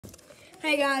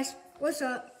Hey guys, what's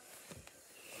up?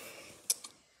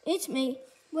 It's me.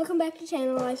 Welcome back to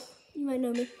Channel Life. You might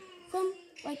know me from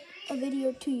like a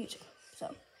video 2 years ago.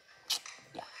 So,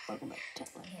 yeah, welcome back to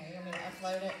Channel Life. Okay, you want me to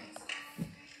upload it?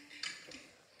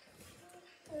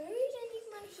 The reason you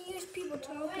might hear people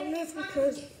talking is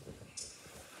because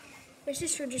my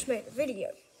sister just made a video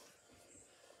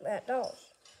about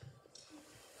dolls.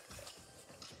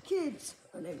 Kids,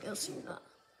 her name Elsie and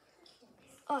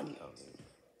I know.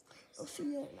 Elsie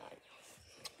and I.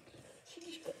 She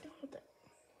just got done with that.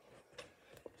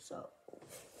 So,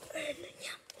 and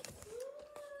yeah.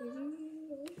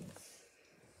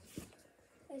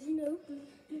 As you know,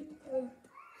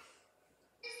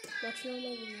 watching all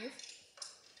my videos.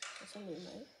 That's something you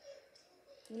know.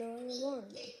 You know, I was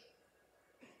learning them.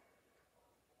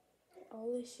 All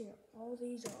this year, all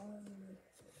these are all new.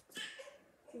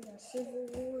 We got Civil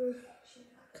War.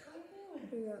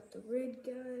 We got the red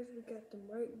guys. We got the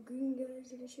bright green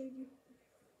guys that I showed you.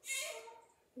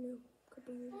 You know, a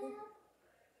couple years ago.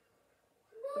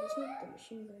 But it's not the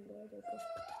machine gun guy that goes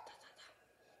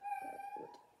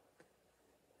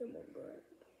I'm on bright.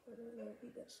 I don't know if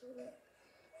you guys saw that.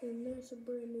 And that's a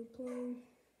brand new plane.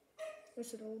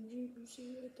 That's an old Jeep you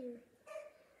see right there.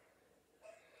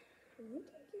 I don't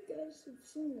think you guys have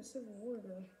seen the Civil War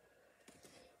though.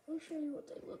 I'll show you what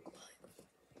they look like.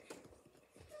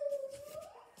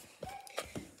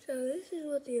 So this is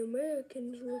what the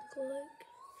Americans look like.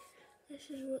 This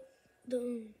is what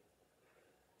the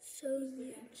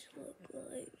Soviets look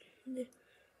like. The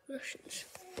Russians.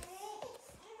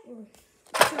 Or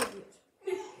Soviets.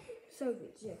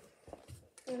 Soviets, yeah.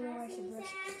 I don't know why I said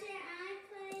Russians.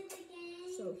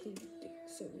 So the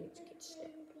Soviets get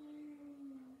stabbed.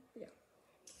 Yeah.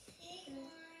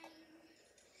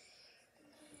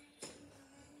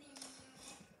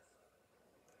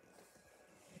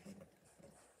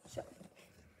 So,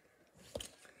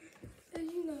 as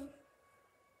you know,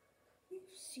 you've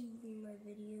seen my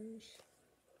videos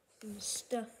and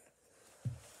stuff.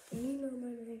 And you know my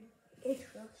name. It's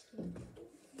Rustin.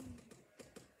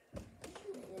 I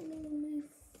remember me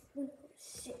when I was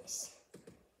 6.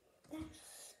 That's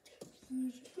 2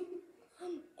 years ago.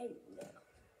 I'm 8 now.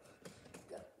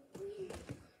 Got weird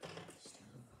stuff.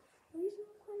 Reason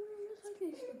I'm climbing on this like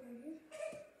this right here.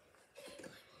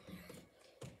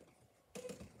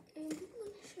 And I'm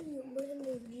going to show you a brand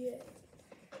new jet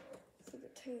for the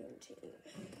tan team.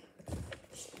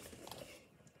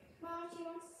 Mom, she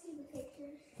wants to see the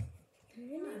pictures.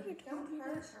 Don't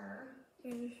hurt her.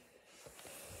 And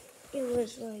it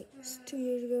was like 2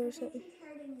 years ago or something.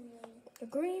 The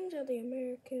greens are the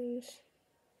Americans,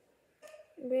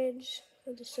 reds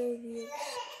are the Soviets,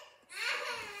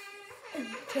 and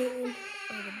the tan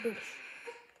are the British.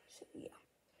 So yeah.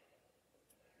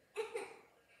 I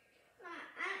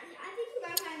think you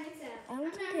guys had mixed up. I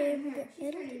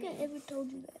don't think I ever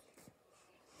told you that.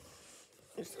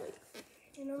 It's like,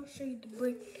 and I'll show you the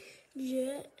brick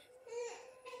jet.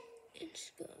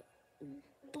 It's got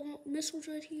bomb missiles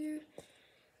right here.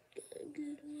 Got a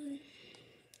good one.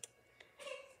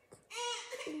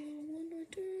 Cool one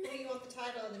right there. What do you want the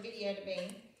title of the video to be?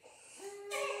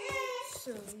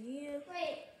 So yeah.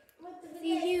 Wait, what the If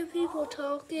video? you hear people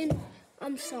talking,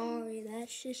 I'm sorry.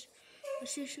 That's just my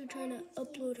sister trying to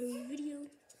upload her video.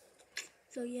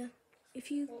 So yeah, if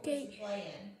you What was can't, she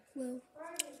playing? well,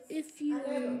 if you I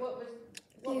know, but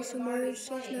what hear was some Barbie words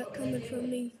that's playing? not What were they coming from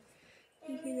doing? me,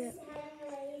 you hear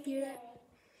that? Hear that?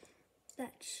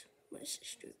 That's my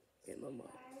sister and my mom.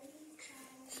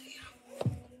 So yeah.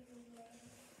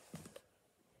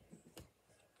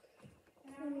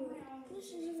 Anyway, this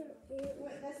is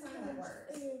What, that's not how it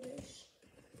works. this.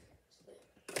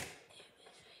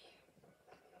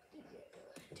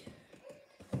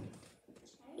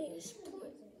 It's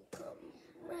come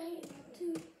right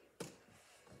to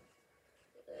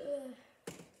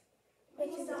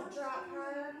Please don't drop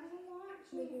her.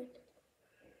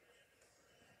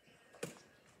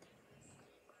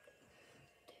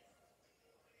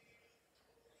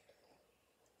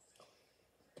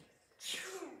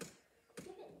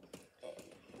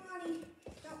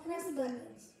 Don't press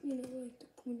buttons. You know, like the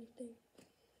pointy thing.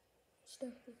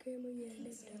 Stuff for camera, yeah, Can't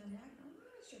that's see that. on that.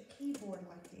 Why is your keyboard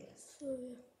like this? So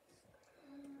yeah.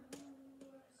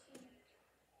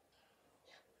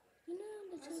 You know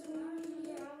the trampoline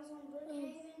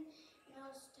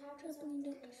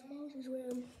Dr. Smalls is where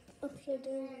I'm upside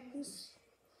down like this.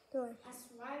 Sorry. I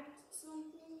swiped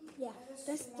something. Yeah, I just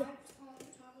that's the swiped on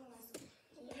top of my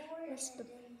keyboard That's and the- it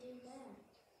didn't do that.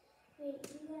 Wait,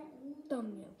 do that.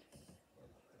 thumbnail.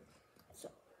 So,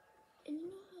 and you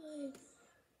know how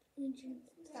I mentioned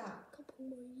Stop. a couple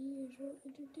more years won't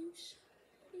introduce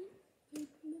me? You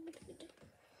remember to get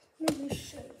Let me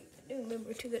show you the new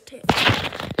member to the tent.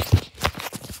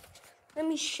 Let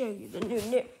me show you the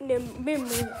new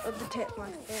member of the Tent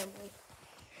Life family.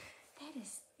 That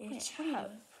is. It's Ho.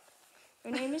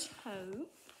 Her name is Ho.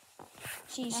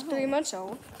 She's 3 months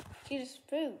old. She's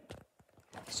food.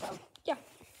 So, yeah.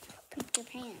 Poop your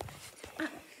pants.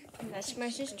 And that's my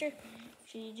sister.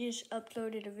 She just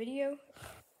uploaded a video.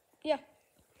 Yeah.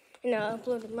 And I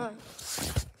uploaded mine.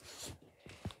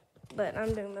 But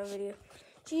I'm doing my video.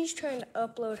 She's trying to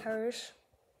upload hers.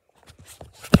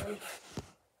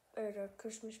 There's our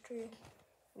Christmas tree.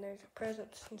 And there's our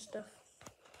presents and stuff.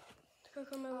 How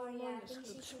come Oh everyone yeah, I wants think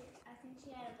this? she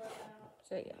had a blowout.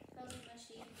 So yeah. That was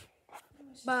mushy.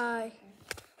 Bye.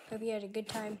 Hope you had a good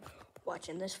time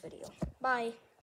watching this video. Bye.